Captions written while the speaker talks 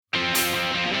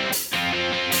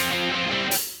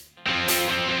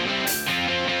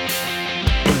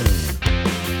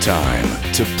Time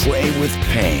to play with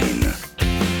pain,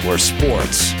 where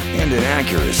sports and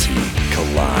inaccuracy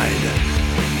collide.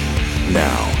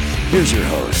 Now, here's your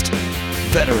host,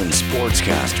 veteran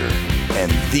sportscaster,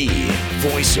 and the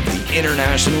voice of the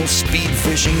International Speed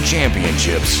Fishing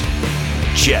Championships,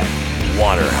 Chet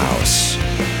Waterhouse.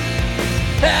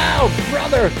 Oh,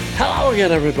 brother. Hello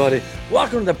again, everybody.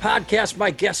 Welcome to the podcast. My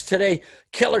guest today,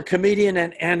 killer comedian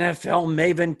and NFL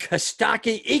maven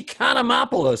Kostaki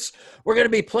Economopoulos. We're going to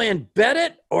be playing Bet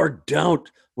It or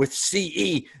Don't with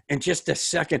CE in just a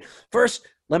second. First,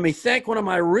 let me thank one of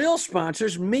my real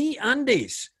sponsors,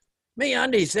 MeUndies.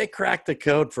 MeUndies, they cracked the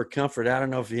code for comfort. I don't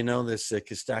know if you know this,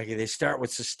 Kostaki. They start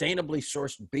with sustainably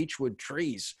sourced beechwood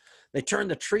trees. They turn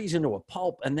the trees into a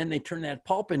pulp, and then they turn that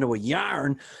pulp into a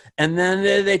yarn, and then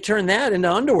they turn that into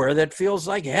underwear that feels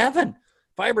like heaven.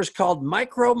 Fiber's called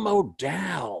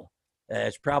micromodal.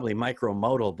 It's probably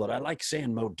micromodal, but I like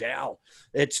saying modal.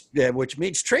 It's which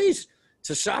means trees. It's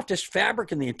the softest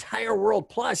fabric in the entire world.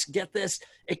 Plus, get this,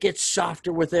 it gets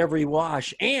softer with every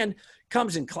wash and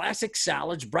comes in classic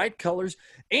solids, bright colors,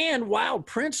 and wild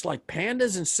prints like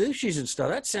pandas and sushis and stuff.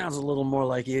 That sounds a little more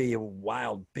like you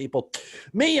wild people.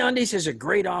 MeUndies has a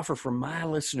great offer for my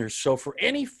listeners. So for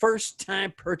any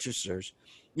first-time purchasers,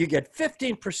 you get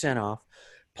 15% off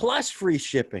plus free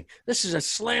shipping. This is a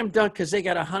slam dunk because they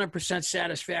got 100%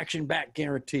 satisfaction back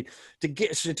guaranteed. To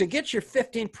get your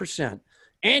 15%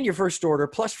 and your first order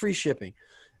plus free shipping,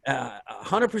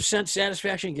 100%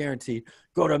 satisfaction guaranteed,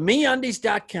 go to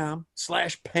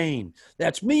MeUndies.com/pain.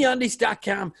 That's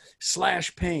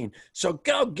MeUndies.com/pain. So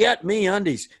go get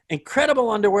MeUndies.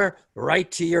 Incredible underwear right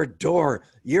to your door.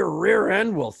 Your rear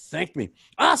end will thank me.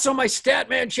 Also, my stat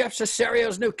man, Jeff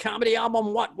Cesario's new comedy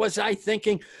album, What Was I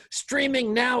Thinking?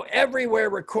 Streaming now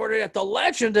everywhere, recorded at the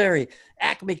legendary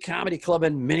Acme Comedy Club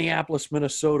in Minneapolis,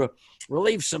 Minnesota.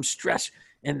 Relieve some stress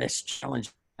in this challenge.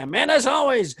 And as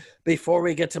always, before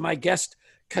we get to my guest,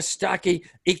 Kostaki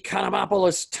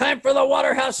Economopoulos, time for the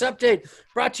Waterhouse Update,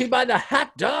 brought to you by the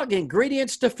Hot Dog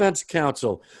Ingredients Defense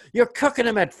Council. You're cooking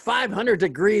them at 500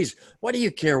 degrees. What do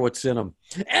you care what's in them?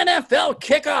 NFL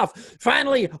kickoff.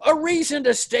 Finally, a reason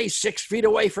to stay 6 feet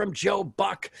away from Joe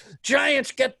Buck.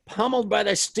 Giants get pummeled by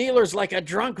the Steelers like a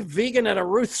drunk vegan at a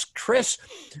Ruth's Chris.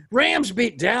 Rams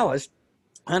beat Dallas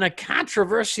on a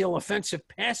controversial offensive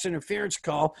pass interference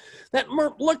call that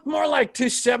looked more like two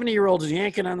 70-year-olds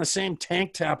yanking on the same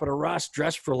tank top at a Ross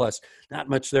Dress for Less. Not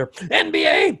much there.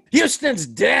 NBA, Houston's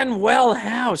Danwell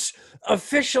House,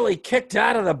 officially kicked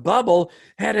out of the bubble,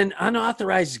 had an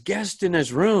unauthorized guest in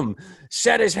his room,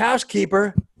 said his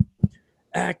housekeeper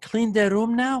clean their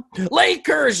room now.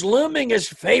 Lakers looming as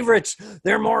favorites.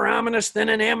 They're more ominous than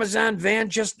an Amazon van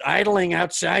just idling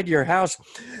outside your house.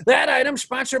 That item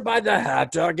sponsored by the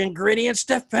Hot Dog Ingredients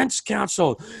Defense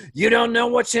Council. You don't know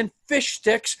what's in fish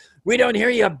sticks. We don't hear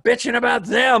you bitching about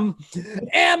them.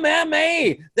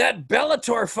 MMA, that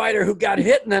Bellator fighter who got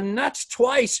hit in the nuts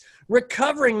twice,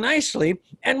 recovering nicely,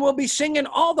 and will be singing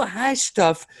all the high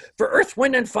stuff for Earth,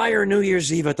 Wind, and Fire New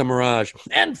Year's Eve at the Mirage.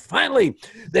 And finally,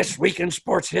 this week in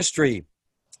sports history,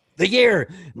 the year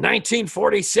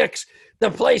 1946,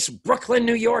 the place, Brooklyn,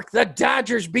 New York, the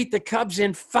Dodgers beat the Cubs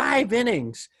in 5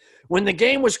 innings. When the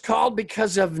game was called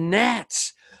because of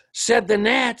gnats, said the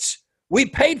Nats, we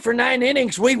paid for 9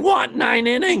 innings. We want 9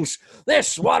 innings.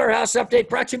 This Waterhouse Update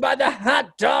brought to you by the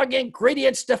Hot Dog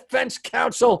Ingredients Defense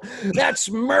Council. That's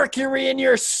mercury in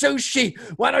your sushi.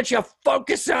 Why don't you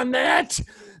focus on that?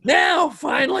 Now,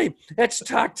 finally, it's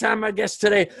talk time, I guess,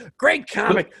 today. Great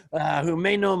comic who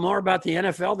may know more about the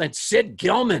NFL than Sid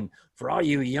Gilman. For all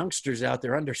you youngsters out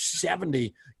there under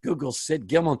 70, Google Sid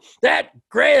Gilman. That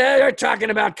great, they're talking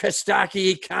about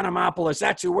Kostaki Economopoulos.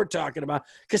 That's who we're talking about.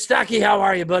 Kostaki, how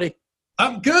are you, buddy?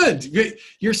 I'm good.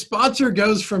 Your sponsor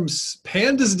goes from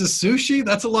pandas to sushi.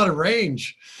 That's a lot of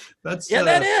range.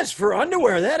 That is for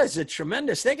underwear. That is a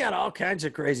tremendous. They got all kinds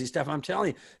of crazy stuff. I'm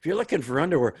telling you, if you're looking for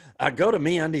underwear, go to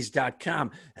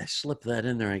MeUndies.com. I slip that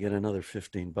in there. I get another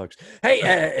 $15.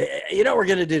 Hey, you know what we're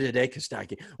going to do today,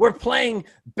 Kostaki? We're playing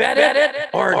Bet It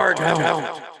or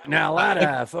Don't. Now, a lot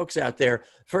of folks out there,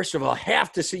 first of all,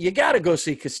 have to see. You got to go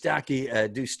see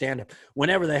Kostaki do stand-up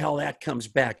whenever the hell that comes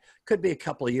back. Could be a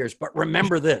couple of years, but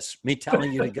remember this, me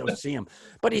telling you to go see him.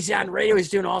 But he's on radio. He's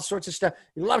doing all sorts of stuff.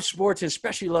 He loves sports and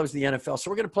especially loves the NFL.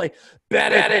 So we're going to play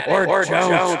Bet It or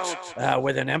Don't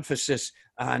with an emphasis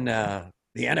on the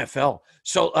NFL.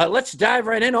 So let's dive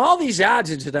right in. All these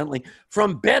odds, incidentally,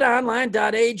 from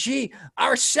betonline.ag,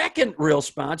 our second real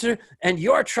sponsor and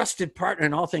your trusted partner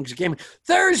in all things gaming.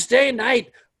 Thursday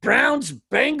night,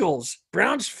 Browns-Bengals.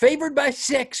 Browns favored by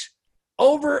 6,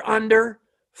 over under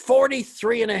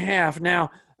 43.5. Now,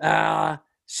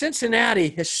 Cincinnati,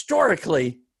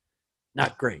 historically,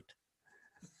 not great.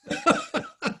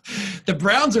 The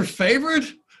Browns are favored?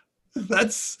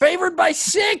 That's favored by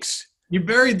 6. You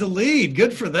buried the lead.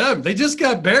 Good for them. They just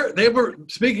got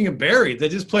buried. Speaking of buried, they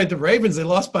just played the Ravens. They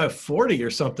lost by 40 or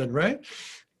something, right?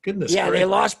 Goodness. Yeah, great. they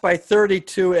lost by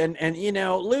 32. And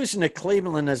losing to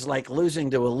Cleveland is like losing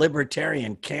to a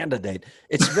libertarian candidate.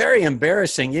 It's very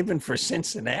embarrassing, even for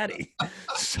Cincinnati.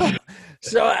 So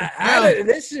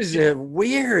this is a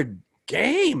weird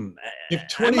game. If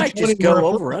I might just go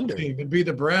over under. It'd be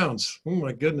the Browns. Oh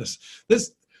my goodness.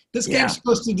 This game's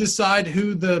supposed to decide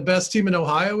who the best team in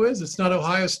Ohio is. It's not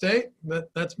Ohio State.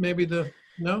 That's maybe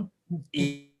no.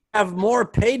 You have more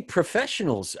paid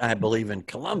professionals, I believe, in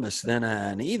Columbus than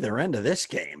on either end of this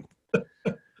game.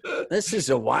 This is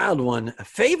a wild one.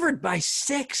 Favored by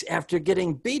 6 after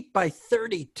getting beat by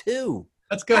 32.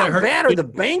 That's gotta hurt. How bad are the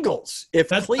Bengals?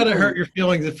 That's gotta hurt your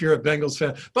feelings if you're a Bengals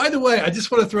fan. By the way, I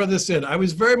just want to throw this in. I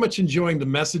was very much enjoying the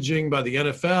messaging by the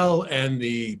NFL and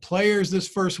the players this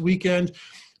first weekend.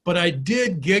 But I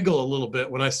did giggle a little bit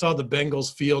when I saw the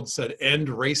Bengals field said end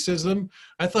racism.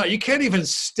 I thought, you can't even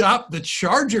stop the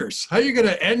Chargers. How are you going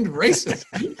to end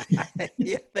racism?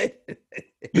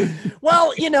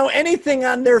 Well, anything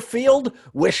on their field,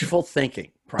 wishful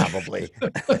thinking, probably,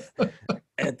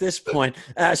 at this point,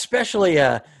 especially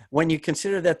when you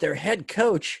consider that their head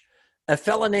coach, a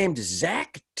fella named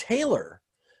Zach Taylor,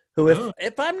 who,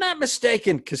 if I'm not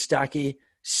mistaken, Kostaki,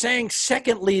 sang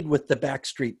second lead with the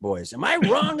Backstreet Boys. Am I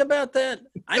wrong about that?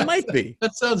 I might be.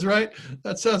 That sounds right.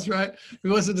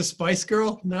 Was it the Spice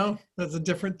Girl? No, that's a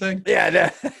different thing.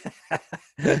 Yeah.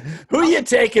 Who are you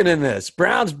taking in this?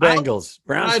 Browns, Bengals.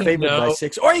 Browns favored by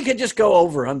 6. Or you could just go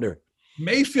over under.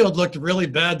 Mayfield looked really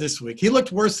bad this week. He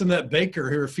looked worse than that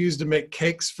baker who refused to make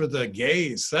cakes for the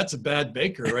gays. That's a bad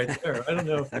baker right there. I don't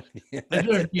know.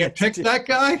 You picked that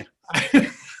guy? I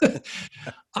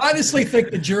honestly think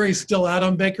the jury's still out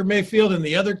on Baker Mayfield, and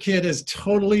the other kid is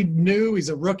totally new. He's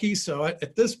a rookie. So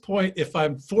at this point, if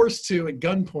I'm forced to at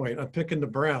gunpoint, I'm picking the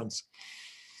Browns.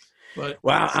 But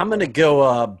I'm going to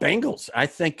go Bengals. I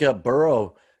think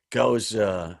Burrow goes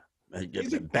batshit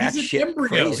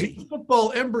crazy. He's a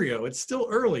football embryo. It's still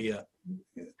early yet.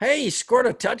 Hey, he scored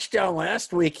a touchdown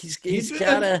last week. His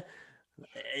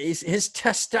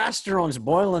testosterone's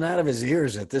boiling out of his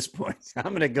ears at this point.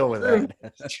 I'm going to go with that.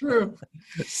 True.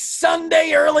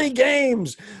 Sunday early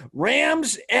games.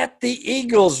 Rams at the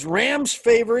Eagles. Rams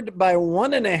favored by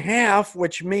 1.5,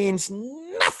 which means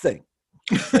nothing.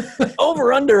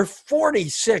 Over under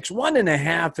 46.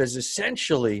 1.5 is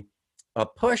essentially a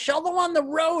push. Although on the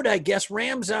road, I guess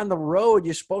Rams on the road,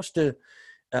 you're supposed to.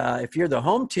 If you're the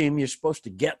home team, you're supposed to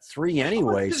get 3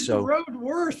 anyway. How much is the road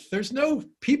worth? There's no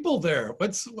people there.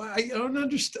 I don't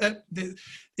understand.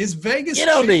 Is Vegas? You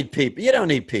don't need people. You don't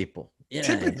need people.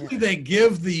 Typically, they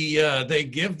give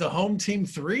the home team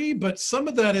 3, but some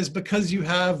of that is because you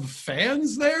have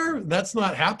fans there. That's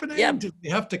not happening. Yeah,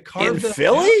 you have to carve in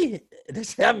Philly. Out?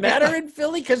 Does that matter in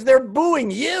Philly? Because they're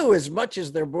booing you as much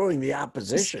as they're booing the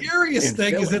opposition. The scariest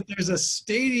thing is that there's a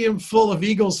stadium full of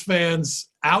Eagles fans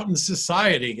out in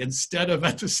society instead of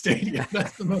at the stadium.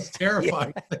 That's the most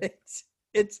terrifying thing.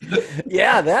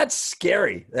 That's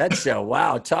scary. That's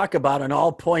wow. Talk about an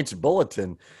all points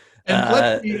bulletin. And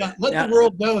let the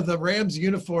world know the Rams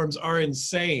uniforms are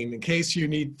insane. In case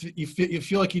you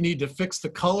feel like you need to fix the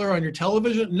color on your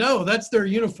television. No, that's their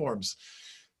uniforms.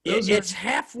 It's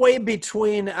halfway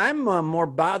between. I'm more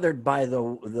bothered by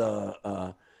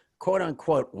the quote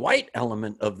unquote white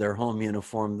element of their home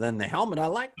uniform than the helmet. I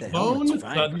like the helmet.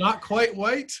 Not quite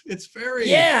white. It's very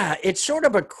it's sort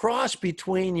of a cross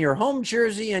between your home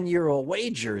jersey and your away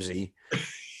jersey.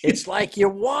 It's like you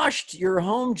washed your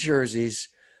home jerseys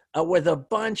with a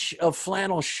bunch of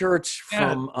flannel shirts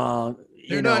from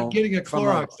they're not getting a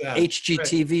Clorox ad.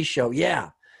 HGTV show.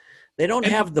 Yeah, they don't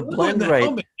have the blend rate.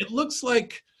 Helmet, it looks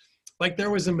like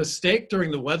there was a mistake during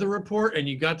the weather report and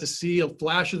you got to see a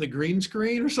flash of the green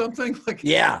screen or something.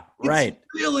 It's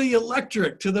really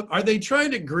electric. Are they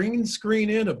trying to green screen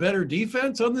in a better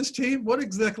defense on this team? What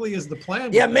exactly is the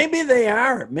plan? Yeah, maybe they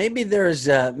are. Maybe there's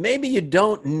maybe you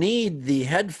don't need the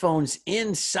headphones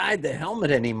inside the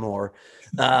helmet anymore.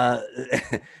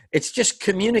 It's just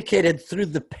communicated through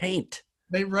the paint.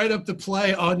 They write up the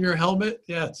play on your helmet.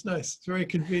 Yeah, it's nice. It's very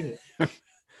convenient. But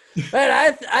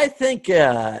I think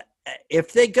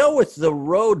if they go with the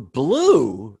road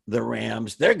blue, the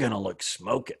Rams, they're going to look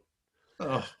smoking.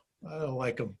 Oh, I don't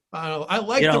like them. I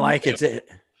like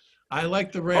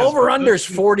the Rams. Over under's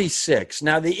 46.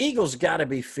 Now the Eagles got to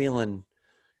be feeling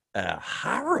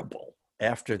horrible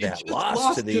after that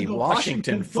loss to the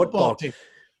Washington football team.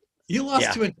 You lost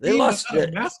Yeah, to a they team lost without a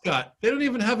it. mascot. They don't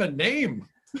even have a name.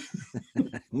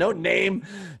 No name,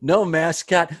 no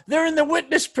mascot. They're in the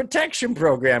witness protection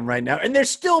program right now, and they're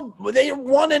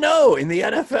 1-0 in the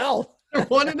NFL. They're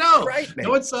 1-0. Frightening.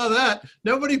 No one saw that.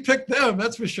 Nobody picked them,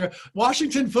 that's for sure.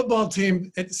 Washington football team,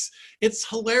 it's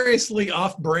hilariously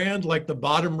off-brand, like the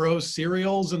bottom row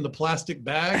cereals in the plastic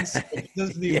bags. It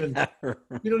doesn't even,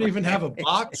 we don't even have a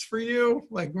box for you.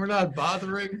 Like, we're not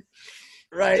bothering.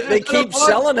 Right. Yeah, They keep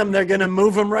selling them. They're going to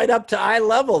move them right up to eye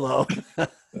level, though.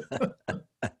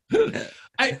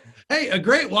 Hey, a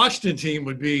great Washington team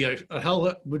would be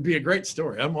a great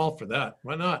story. I'm all for that.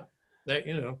 Why not?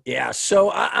 Yeah,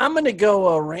 so I'm going to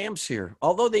go Rams here.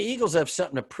 Although the Eagles have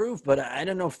something to prove, but I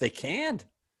don't know if they can.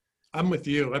 I'm with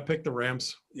you. I picked the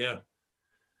Rams. Yeah.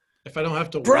 If I don't have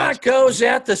to Broncos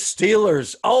at the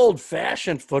Steelers.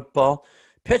 Old-fashioned football.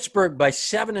 Pittsburgh by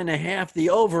 7.5.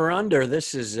 The over-under.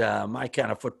 This is my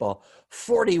kind of football.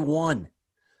 41.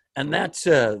 And that's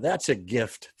a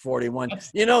gift, 41.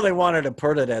 They wanted to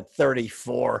put it at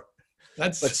 34.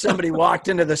 But somebody walked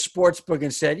into the sports book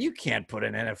and said, you can't put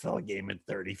an NFL game at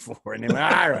 34. And they went,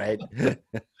 all right.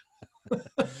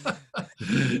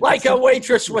 Like a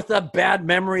waitress with a bad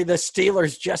memory, the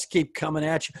Steelers just keep coming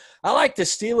at you. I like the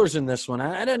Steelers in this one.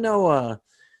 I don't know.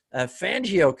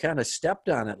 Fangio kind of stepped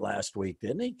on it last week,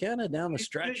 didn't he? Kind of down the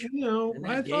stretch.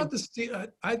 I thought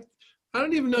I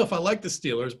don't even know if I like the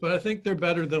Steelers, but I think they're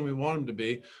better than we want them to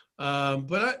be.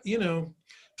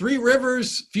 Three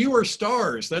Rivers, fewer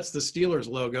stars. That's the Steelers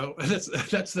logo.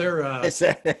 That's their.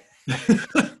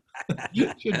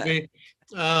 Should be.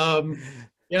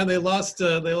 Yeah, they lost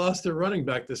their running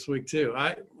back this week too.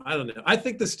 I don't know. I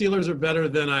think the Steelers are better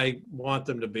than I want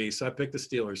them to be, so I picked the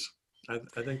Steelers. I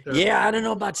think they're. Yeah, I don't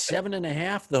know about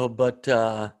 7.5 though, but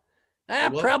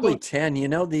probably 10.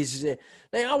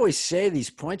 They always say these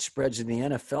point spreads in the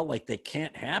NFL like they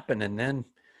can't happen, and then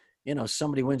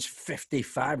somebody wins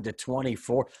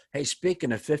 55-24. Hey,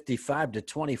 speaking of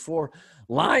 55-24,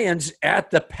 Lions at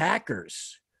the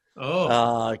Packers.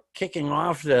 Kicking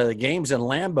off the games in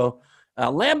Lambeau.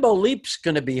 Lambeau Leap's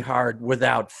going to be hard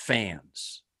without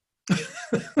fans.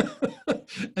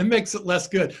 It makes it less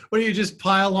good. What do you just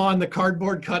pile on the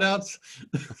cardboard cutouts?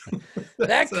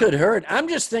 That could hurt. I'm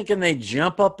just thinking they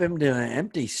jump up into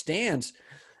empty stands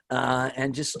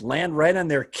and just land right on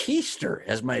their keister,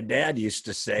 as my dad used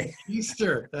to say.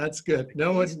 Keister, that's good.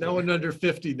 No one under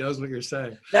 50 knows what you're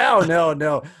saying.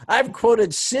 No. I've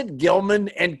quoted Sid Gilman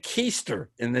and keister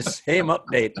in the same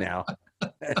update now.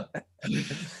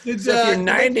 If you're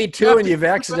 92 and you've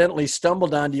accidentally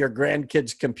stumbled onto your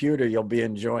grandkid's computer, you'll be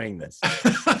enjoying this.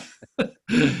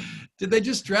 Did they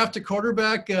just draft a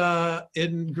quarterback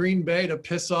in Green Bay to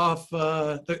piss off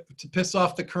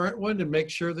the current one and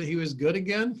make sure that he was good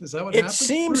again? Is that what happened? It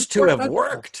seems to have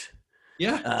worked.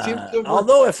 Yeah. Seems to have worked.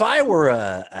 Although if I were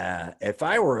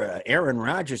Aaron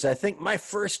Rodgers, I think my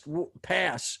first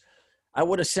pass, I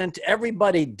would have sent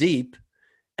everybody deep.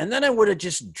 And then I would have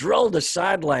just drilled a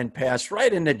sideline pass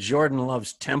right into Jordan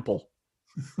Love's temple.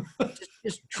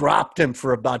 just dropped him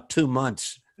for about 2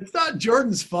 months. It's not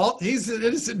Jordan's fault. He's an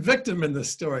innocent victim in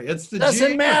this story.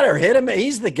 Doesn't matter. Hit him.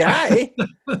 He's the guy.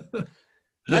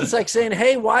 That's like saying,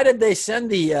 hey, why did they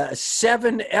send the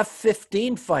 7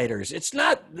 F-15 fighters? It's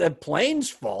not the plane's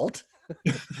fault.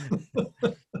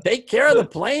 Take care of the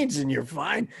planes and you're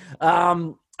fine.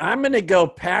 I'm going to go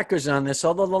Packers on this,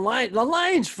 although the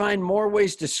Lions find more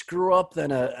ways to screw up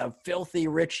than a filthy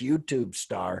rich YouTube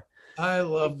star. I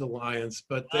love the Lions,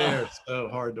 but they're so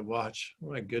hard to watch.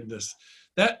 My goodness.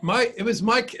 It was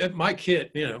my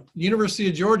kid, University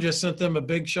of Georgia sent them a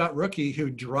big shot rookie who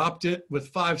dropped it with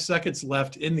 5 seconds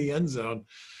left in the end zone.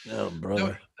 Oh,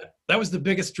 brother. That was the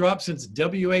biggest drop since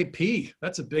WAP.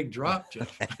 That's a big drop,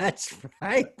 Jeff. That's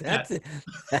right. That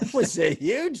was a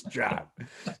huge drop.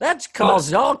 That's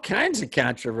caused all kinds of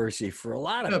controversy for a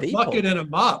lot of people. A bucket and a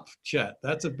mop, Chet.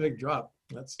 That's a big drop.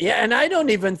 Yeah, and I don't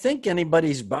even think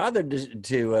anybody's bothered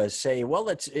to say, well,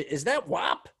 is that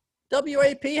WAP?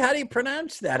 WAP? How do you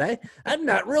pronounce that? I'm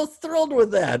not real thrilled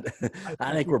with that.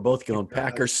 I think we're both going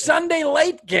Packers. Sunday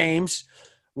late games,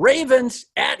 Ravens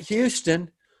at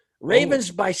Houston.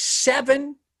 Ravens by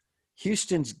 7.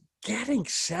 Houston's getting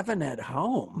 7 at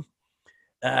home.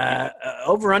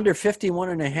 Over under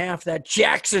 51.5. That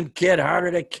Jackson kid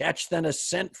harder to catch than a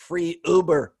cent-free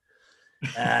Uber.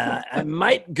 I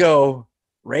might go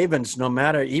Ravens, no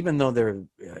matter, even though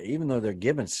they're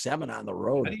given 7 on the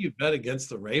road. How do you bet against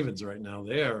the Ravens right now?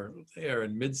 They are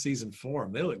in midseason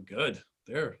form. They look good.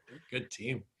 They're a good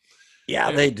team.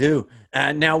 Yeah, they do.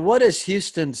 Now, what is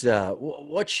Houston's?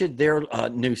 What should their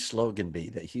new slogan be?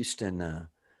 The Houston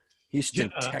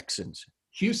Texans.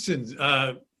 Houston's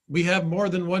We have more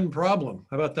than one problem.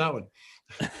 How about that one?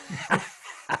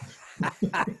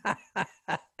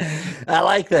 I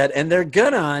like that. And they're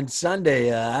gonna on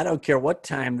Sunday. I don't care what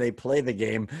time they play the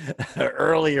game,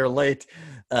 early or late.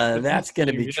 That's going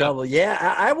to be trouble.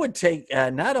 Yeah, I would take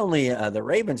not only the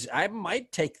Ravens, I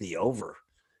might take the over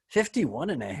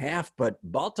 51.5, but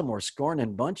Baltimore scoring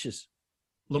in bunches.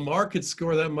 Lamar could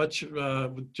score that much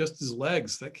with just his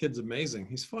legs. That kid's amazing.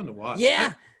 He's fun to watch.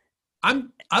 Yeah.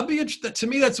 I'll be interested. To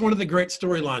me, that's one of the great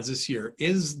storylines this year.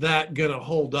 Is that going to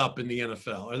hold up in the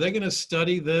NFL? Are they going to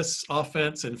study this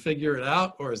offense and figure it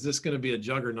out, or is this going to be a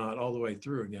juggernaut all the way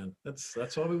through again? That's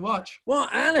what we watch. Well,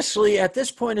 honestly, at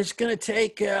this point, it's going to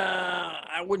take,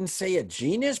 I wouldn't say a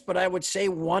genius, but I would say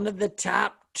one of the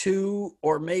top 2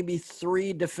 or maybe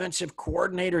 3 defensive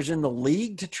coordinators in the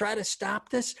league to try to stop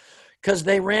this, because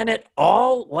they ran it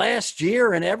all last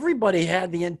year and everybody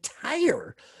had the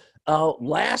entire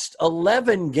last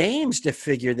 11 games to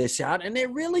figure this out, and they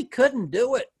really couldn't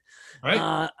do it.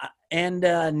 Right. And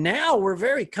now we're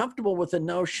very comfortable with the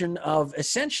notion of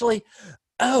essentially,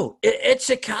 it's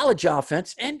a college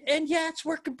offense, and yeah, it's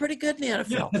working pretty good in the NFL.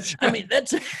 Yeah, that's right. I mean,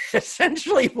 that's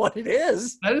essentially what it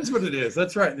is. That is what it is.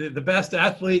 That's right. The best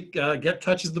athlete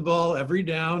touches the ball every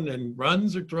down and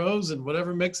runs or throws and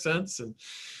whatever makes sense. And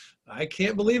I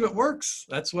can't believe it works.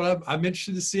 That's what I'm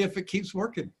interested to see if it keeps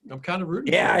working. I'm kind of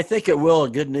rooting. Yeah, I think it will.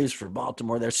 Good news for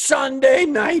Baltimore. Their Sunday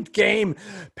night game.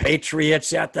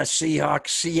 Patriots at the Seahawks.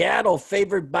 Seattle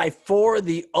favored by 4.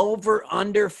 The over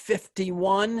under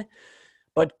 51.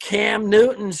 But Cam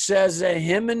Newton says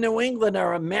him and New England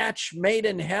are a match made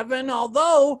in heaven,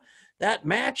 although that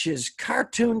match is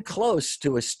cartoon close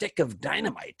to a stick of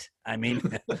dynamite. I mean,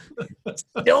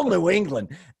 still New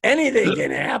England. Anything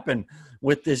can happen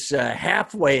with this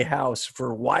halfway house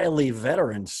for wily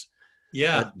veterans.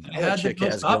 Yeah, they had the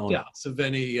most opt-outs of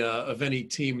any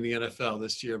team in the NFL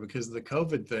this year because of the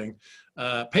COVID thing.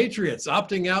 Patriots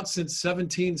opting out since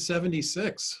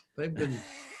 1776. They've been.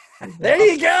 There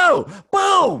you go.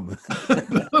 Boom.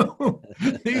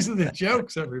 These are the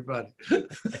jokes, everybody.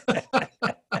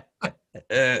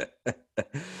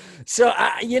 So,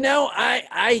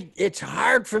 it's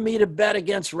hard for me to bet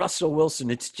against Russell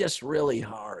Wilson. It's just really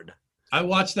hard. I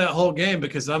watched that whole game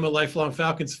because I'm a lifelong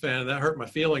Falcons fan, and that hurt my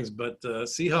feelings. But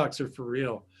Seahawks are for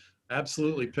real.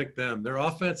 Absolutely pick them. Their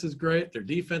offense is great. Their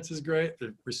defense is great.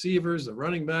 Their receivers, the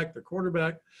running back, their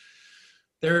quarterback,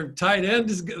 their tight end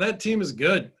that team is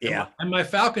good. Yeah. And my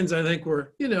Falcons, I think,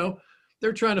 were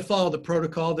they're trying to follow the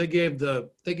protocol. They gave the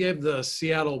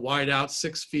Seattle wideout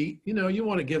 6 feet. You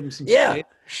want to give them some space.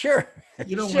 Sure.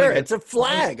 You don't sure, it's a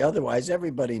flag. Otherwise,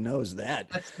 everybody knows that.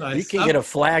 That's nice. You can get a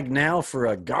flag now for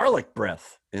a garlic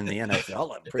breath in the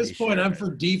NFL. At this point, I'm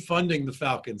for defunding the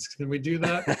Falcons. Can we do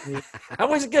that? I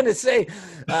was going to say,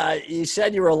 you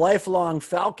said you were a lifelong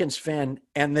Falcons fan,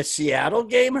 and the Seattle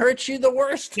game hurts you the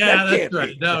worst? Yeah, that's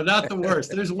right. No, not the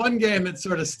worst. There's one game that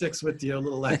sort of sticks with you a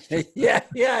little extra. Yeah,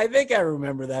 I think I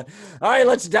remember that. All right,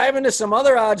 let's dive into some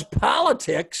other odds.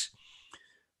 Politics.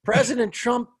 President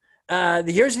Trump.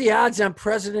 Here's the odds on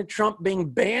President Trump being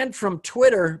banned from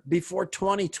Twitter before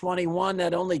 2021.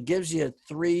 That only gives you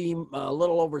a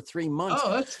little over 3 months.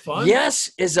 Oh, that's fun. Yes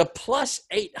is a plus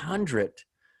 800.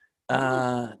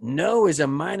 No is a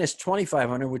minus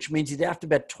 2,500, which means you'd have to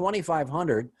bet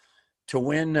 2,500 to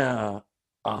win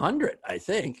 100, I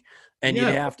think. And you'd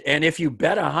have to, and if you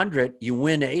bet 100, you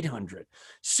win 800.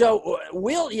 So,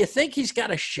 Will, you think he's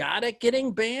got a shot at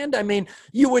getting banned? I mean,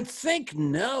 you would think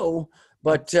no.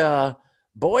 But,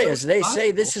 boy, as they say,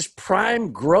 this is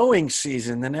prime growing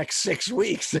season the next 6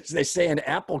 weeks, as they say in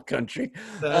Apple country.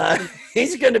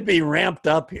 He's going to be ramped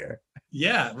up here.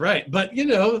 Yeah, right. But,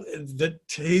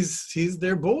 he's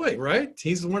their boy, right?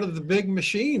 He's one of the big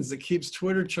machines that keeps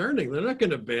Twitter churning. They're not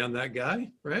going to ban that guy,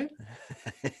 right?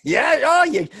 Yeah.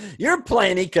 Oh, you're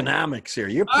playing economics here.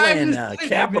 You're playing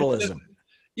capitalism.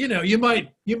 You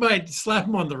might slap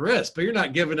him on the wrist, but you're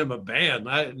not giving him a ban.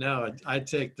 I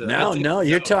take the no.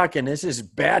 You're talking. This is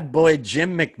bad boy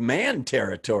Jim McMahon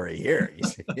territory here.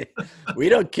 We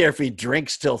don't care if he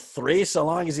drinks till 3, so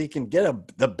long as he can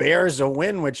get the Bears a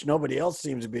win, which nobody else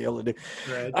seems to be able to do.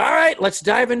 Right. All right, let's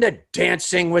dive into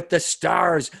Dancing with the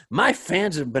Stars. My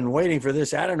fans have been waiting for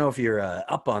this. I don't know if you're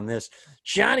up on this.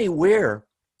 Johnny Weir,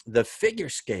 the figure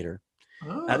skater.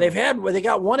 Oh. They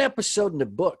got one episode in the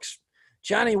books.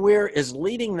 Johnny Weir is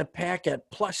leading the pack at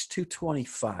plus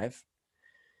 225.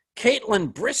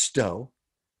 Caitlin Bristow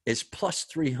is plus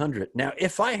 300. Now,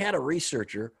 if I had a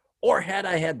researcher or had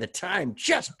I had the time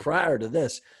just prior to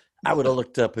this, I would have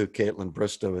looked up who Caitlin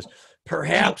Bristow is.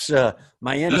 Perhaps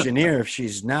my engineer, if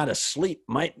she's not asleep,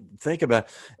 might think about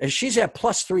it. And she's at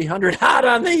plus 300, hot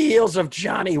on the heels of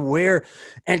Johnny Weir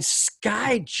and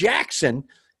Sky Jackson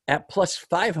at plus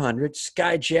 500.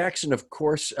 Sky Jackson, of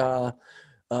course,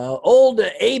 old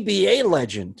ABA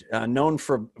legend, known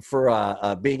for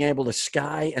being able to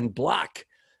sky and block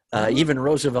even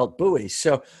Roosevelt Bowie.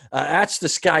 So that's the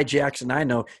Sky Jackson I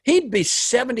know. He'd be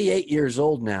 78 years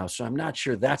old now, so I'm not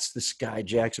sure that's the Sky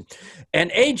Jackson.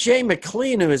 And A.J.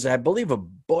 McLean, who is, I believe, a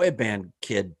boy band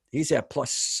kid, he's at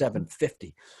plus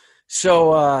 750.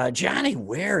 So Johnny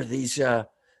Weir,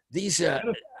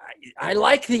 I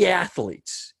like the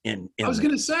athletes. I was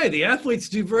going to say the athletes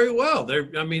do very well.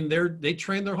 They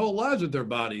train their whole lives with their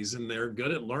bodies, and they're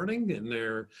good at learning, and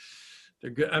they're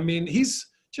good. I mean,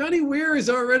 Johnny Weir is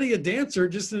already a dancer,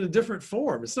 just in a different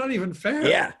form. It's not even fair.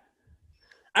 Yeah.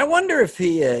 I wonder if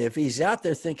he's out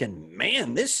there thinking,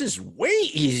 man, this is way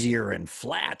easier in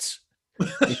flats.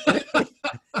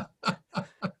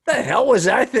 The hell was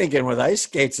I thinking with ice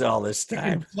skates all this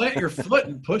time? You can plant your foot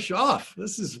and push off.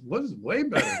 This is way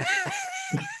better.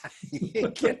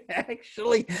 You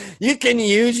can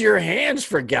use your hands,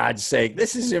 for God's sake.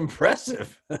 This is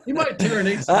impressive. You might tear an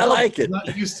ACL. I like it.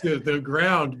 Not used to the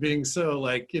ground being so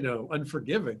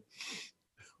unforgiving.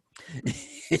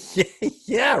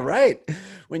 Yeah, right.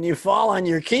 When you fall on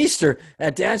your keister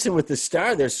at Dancing with the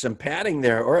Star, there's some padding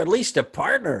there, or at least a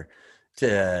partner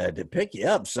to pick you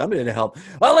up, somebody to help.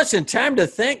 Well, listen, time to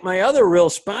thank my other real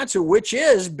sponsor, which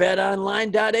is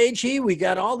betonline.ag. We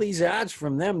got all these odds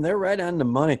from them. They're right on the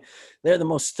money. They're the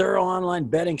most thorough online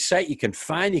betting site you can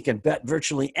find. You can bet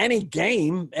virtually any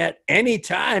game at any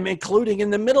time, including in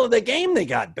the middle of the game. They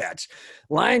got bets.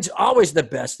 Line's always the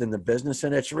best in the business,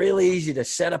 and it's really easy to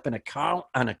set up an account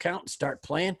and start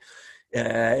playing.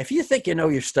 If you think you know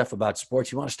your stuff about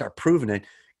sports, you want to start proving it,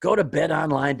 go to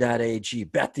betonline.ag.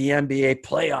 Bet the NBA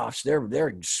playoffs.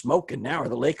 They're smoking now. Are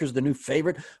the Lakers the new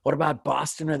favorite? What about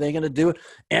Boston? Are they going to do it?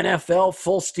 NFL,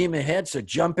 full steam ahead. So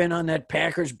jump in on that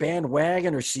Packers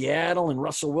bandwagon, or Seattle and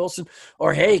Russell Wilson.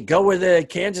 Or, hey, go with the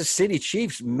Kansas City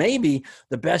Chiefs. Maybe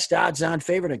the best odds-on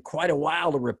favorite in quite a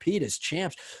while to repeat as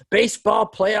champs. Baseball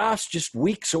playoffs just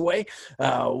weeks away.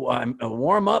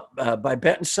 Warm up by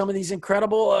betting some of these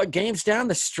incredible games down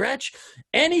the stretch.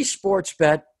 Any sports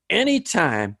bet,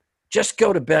 anytime, just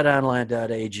go to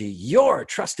betonline.ag, your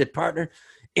trusted partner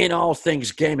in all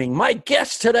things gaming. My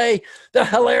guest today, the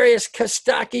hilarious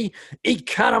Kostaki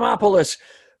Economopoulos.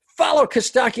 Follow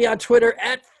Kostaki on Twitter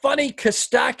at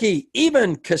FunnyKostaki.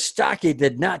 Even Kostaki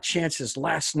did not chance his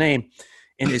last name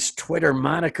in his Twitter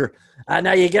moniker.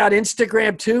 Now you got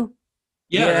Instagram too?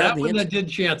 Yeah, that one I did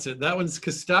chance it. That one's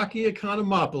Kostaki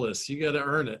Economopoulos. You got to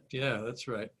earn it. Yeah, that's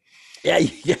right. Yeah,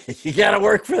 you got to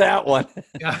work for that one.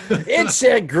 Yeah. It's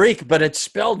Greek, but it's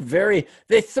spelled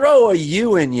they throw a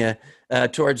U in you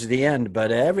towards the end,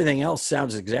 but everything else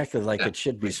sounds exactly like it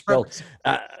should be spelled.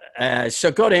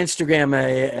 So go to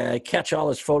Instagram, catch all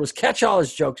his photos, catch all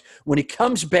his jokes. When he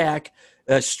comes back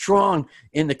strong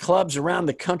in the clubs around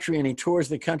the country, and he tours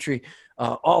the country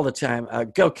all the time,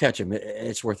 go catch him.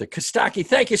 It's worth it. Kostaki,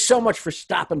 thank you so much for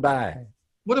stopping by.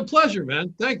 What a pleasure,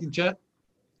 man. Thank you, Chet.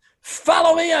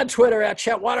 Follow me on Twitter at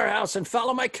Chet Waterhouse, and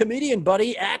follow my comedian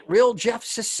buddy at Real Jeff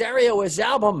Cesario. His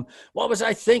album, What Was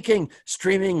I Thinking?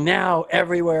 Streaming now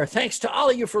everywhere. Thanks to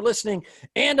all of you for listening,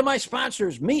 and to my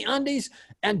sponsors, MeUndies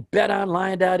and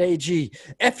BetOnline.ag.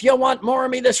 If you want more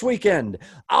of me this weekend,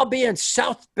 I'll be in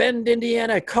South Bend,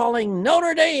 Indiana, calling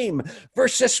Notre Dame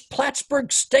versus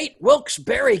Plattsburgh State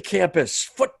Wilkes-Barre campus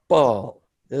football.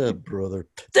 Oh, brother.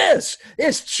 This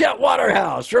is Chet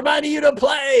Waterhouse reminding you to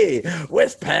play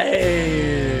with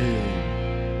pain.